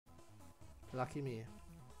Lucky me.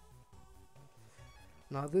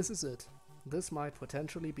 Now this is it. This might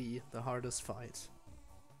potentially be the hardest fight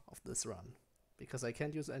of this run, because I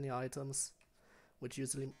can't use any items, which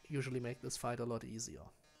usually make this fight a lot easier.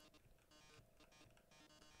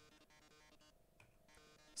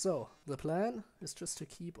 So, the plan is just to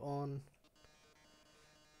keep on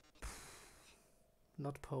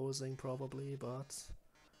not posing probably, but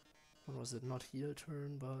what was it? Not heal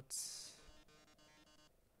turn, but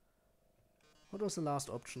what was the last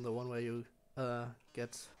option? The one where you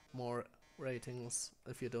get more ratings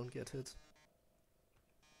if you don't get hit.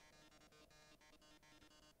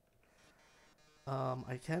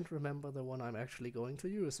 I can't remember the one I'm actually going to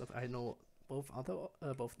use. I know both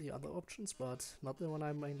the other options, but not the one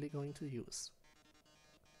I'm mainly going to use.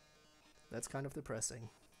 That's kind of depressing.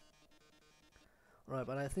 Alright,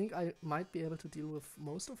 but I think I might be able to deal with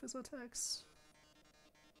most of his attacks.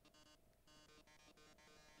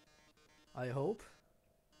 I hope.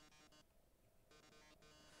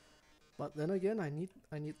 But then again, I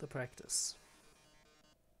need the practice.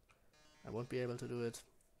 I won't be able to do it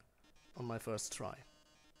on my first try.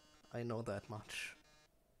 I know that much.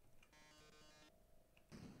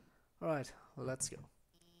 Alright, let's go.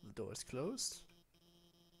 The door is closed.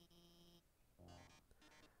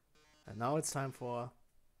 And now it's time for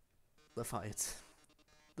the fight.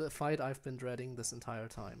 The fight I've been dreading this entire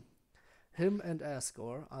time. Him and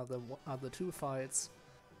Asgore are the two fights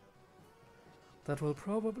that will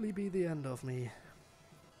probably be the end of me.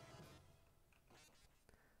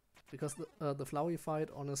 Because the Flowey fight,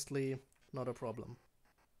 honestly, not a problem.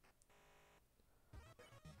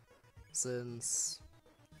 Since,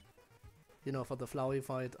 you know, for the Flowey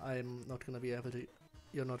fight, I'm not gonna be able to...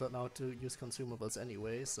 You're not allowed to use consumables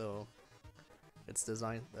anyway, so it's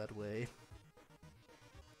designed that way.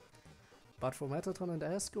 But for Mettaton and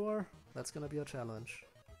Asgore, that's gonna be a challenge.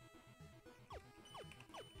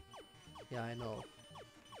 Yeah, I know.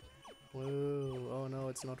 Whoa, oh no,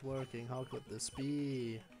 it's not working. How could this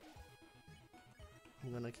be?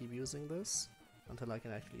 I'm gonna keep using this until I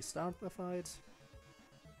can actually start the fight.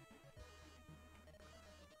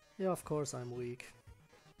 Yeah, of course I'm weak.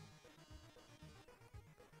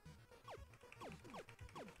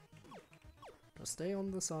 Just stay on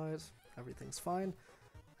the side, everything's fine.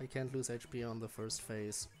 I can't lose HP on the first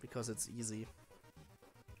phase because it's easy.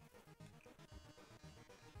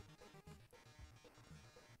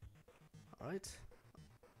 Alright.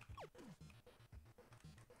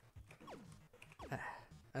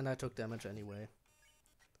 And I took damage anyway.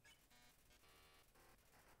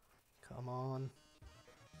 Come on.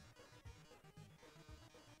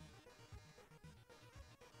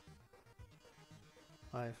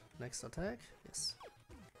 Alright, next attack. Yes.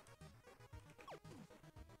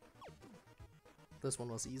 This one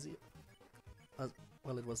was easy.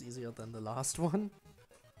 Well, it was easier than the last one.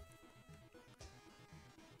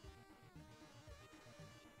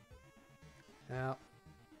 Yeah.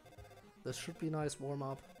 This should be a nice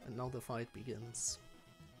warm-up, and now the fight begins.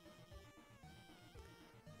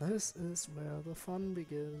 This is where the fun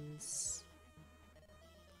begins.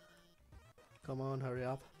 Come on, hurry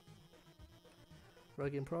up.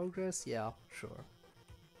 Work in progress? Yeah, sure.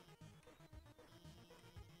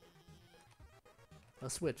 A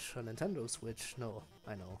Switch, a Nintendo Switch? No,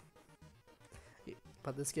 I know.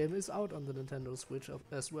 But this game is out on the Nintendo Switch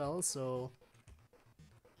as well, so...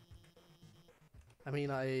 I mean,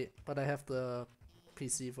 but I have the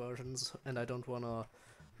PC versions, and I don't wanna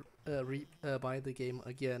buy the game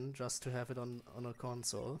again just to have it on a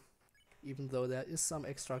console. Even though there is some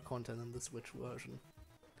extra content in the Switch version.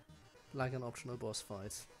 Like an optional boss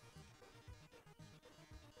fight.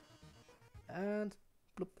 And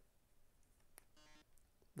bloop.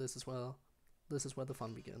 This is where the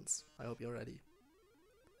fun begins. I hope you're ready.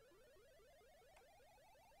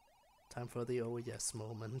 Time for the oh yes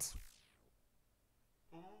moment.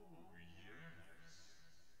 Oh, yes.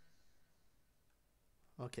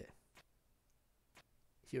 Okay.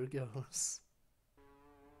 Here goes.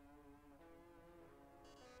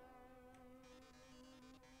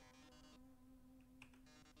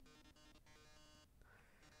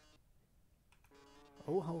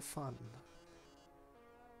 Oh, how fun.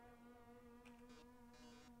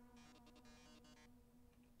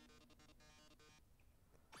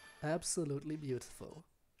 Absolutely beautiful.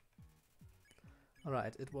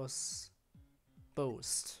 Alright, it was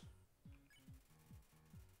Boast.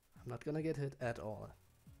 I'm not gonna get hit at all.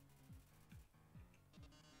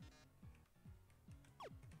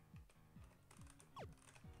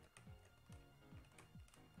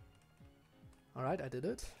 Alright, I did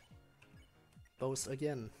it. Boast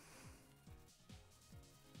again.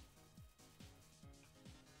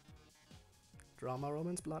 Drama,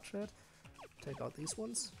 Romance, Bloodshed. Take out these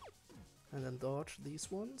ones. And then dodge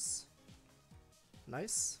these ones.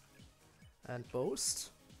 Nice. And Boast.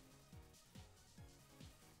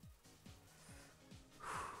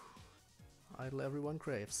 Idle everyone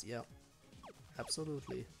craves, yeah.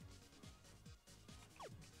 Absolutely.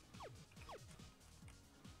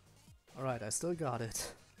 Alright, I still got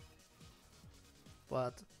it.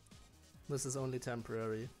 But this is only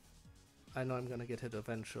temporary. I know I'm gonna get hit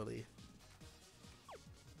eventually.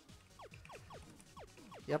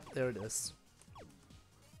 Yep, there it is.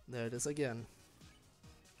 There it is again.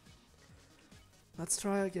 Let's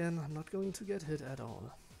try again. I'm not going to get hit at all.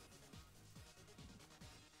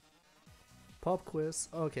 Pop quiz.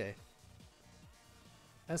 Okay.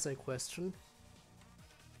 Essay question.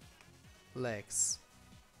 Legs.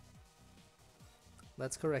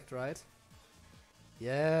 That's correct, right?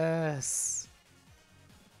 Yes!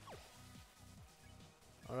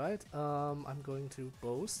 Alright, I'm going to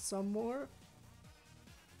boast some more.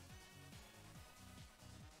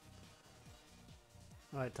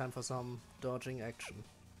 Alright, time for some dodging action.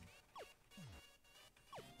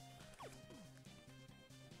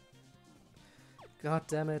 God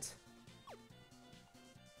damn it.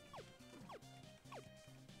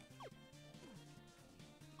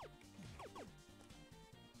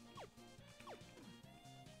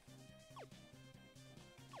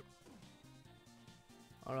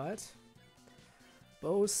 Alright.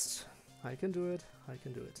 Boast. I can do it. I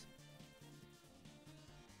can do it.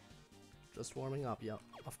 Just warming up, yeah,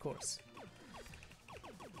 of course.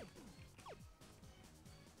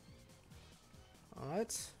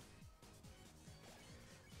 Alright.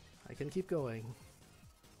 I can keep going.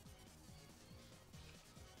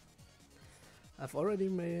 I've already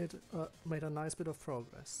made a nice bit of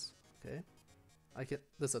progress. Okay.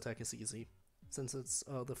 This attack is easy. Since it's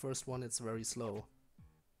the first one, it's very slow.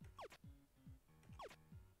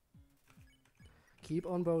 Keep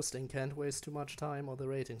on boasting, can't waste too much time or the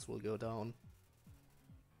ratings will go down.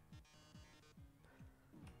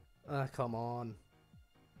 Ah, come on.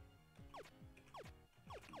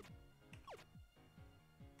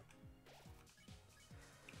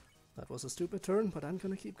 That was a stupid turn, but I'm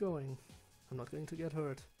gonna keep going. I'm not going to get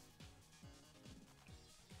hurt.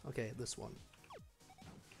 Okay, this one.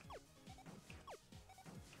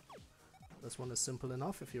 This one is simple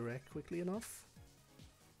enough if you react quickly enough.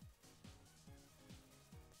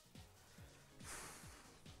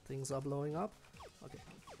 Things are blowing up. Okay.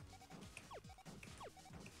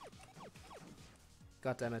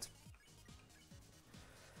 God damn it.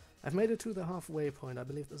 I've made it to the halfway point. I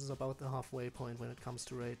believe this is about the halfway point when it comes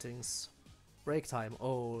to ratings. Break time.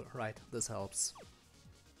 Oh, right. This helps.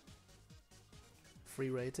 3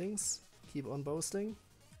 ratings. Keep on boasting.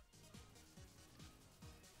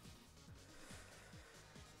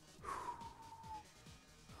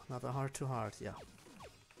 Another heart to heart, yeah.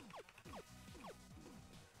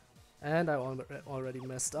 And I already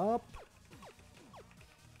messed up.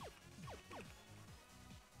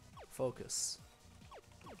 Focus.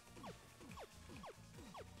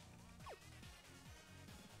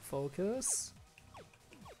 Focus.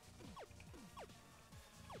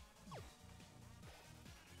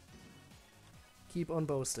 Keep on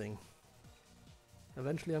boasting.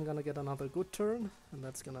 Eventually I'm gonna get another good turn, and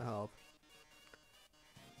that's gonna help.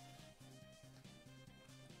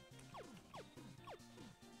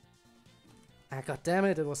 Ah, god damn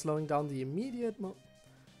it, it was slowing down the immediate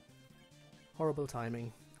horrible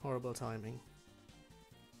timing. Horrible timing.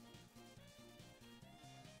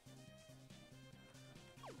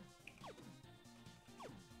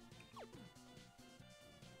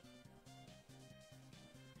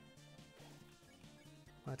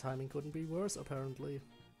 My timing couldn't be worse, apparently.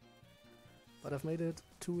 But I've made it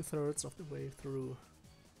 2/3 of the way through.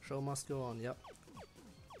 Show must go on, yep.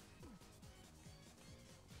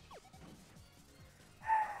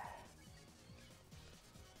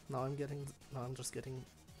 Now I'm just getting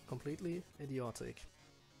completely idiotic.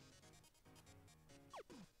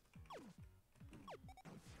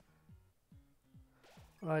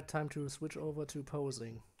 Alright, time to switch over to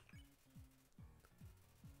posing.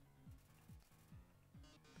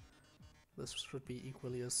 This should be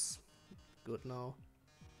equally as good now.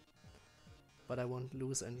 But I won't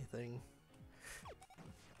lose anything.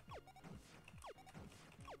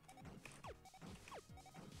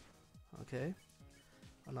 Okay.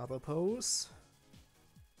 Another pose.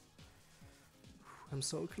 I'm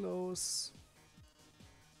so close.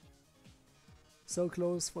 So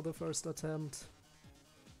close for the first attempt.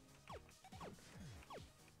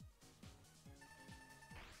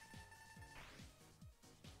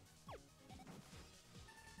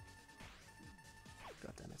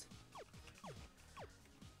 God damn it.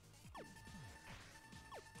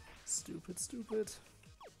 Stupid, stupid.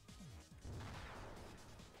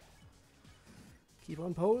 Keep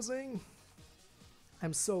on posing.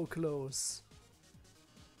 I'm so close.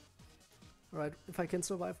 Alright, if I can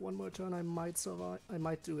survive one more turn, I might survive. I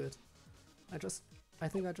might do it. I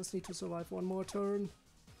think I just need to survive one more turn.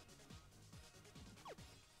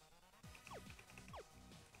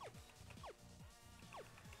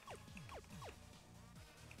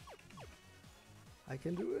 I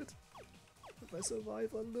can do it. If I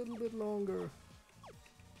survive a little bit longer.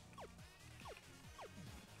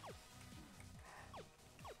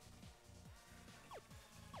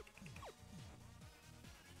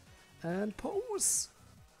 And pose!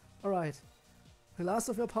 Alright. The last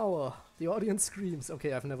of your power. The audience screams.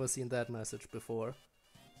 Okay, I've never seen that message before.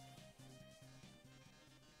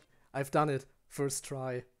 I've done it. First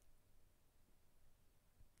try.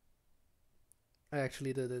 I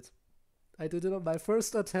actually did it. I did it on my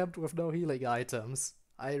first attempt with no healing items.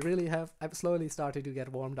 I really have. I'm slowly starting to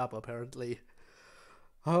get warmed up apparently.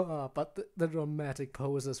 But the dramatic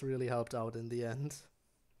poses really helped out in the end.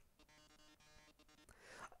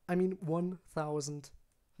 I mean, 1,000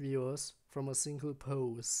 viewers from a single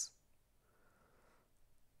pose.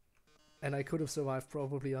 And I could have survived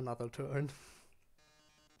probably another turn.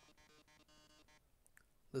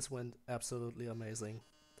 This went absolutely amazing.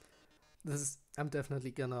 I'm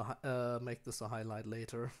definitely gonna make this a highlight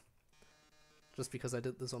later. Just because I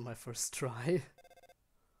did this on my first try.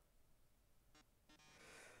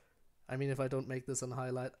 I mean, if I don't make this a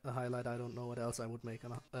highlight, I don't know what else I would make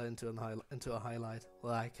into a highlight.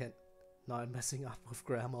 Well, I can't. Now I'm messing up with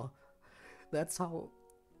grammar. That's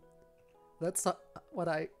what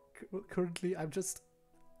I currently. I'm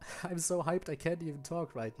so hyped I can't even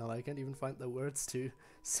talk right now. I can't even find the words to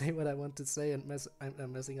say what I want to say, and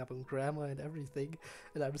I'm messing up on grammar and everything,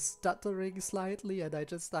 and I'm stuttering slightly, and I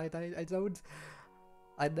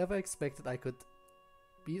never expected I could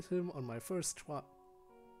beat him on my first try.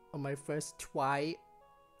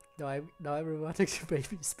 Now I'm reverting to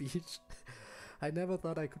baby speech. I never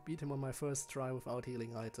thought I could beat him on my first try without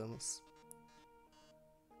healing items.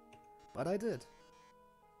 But I did.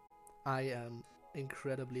 I am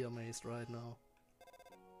incredibly amazed right now.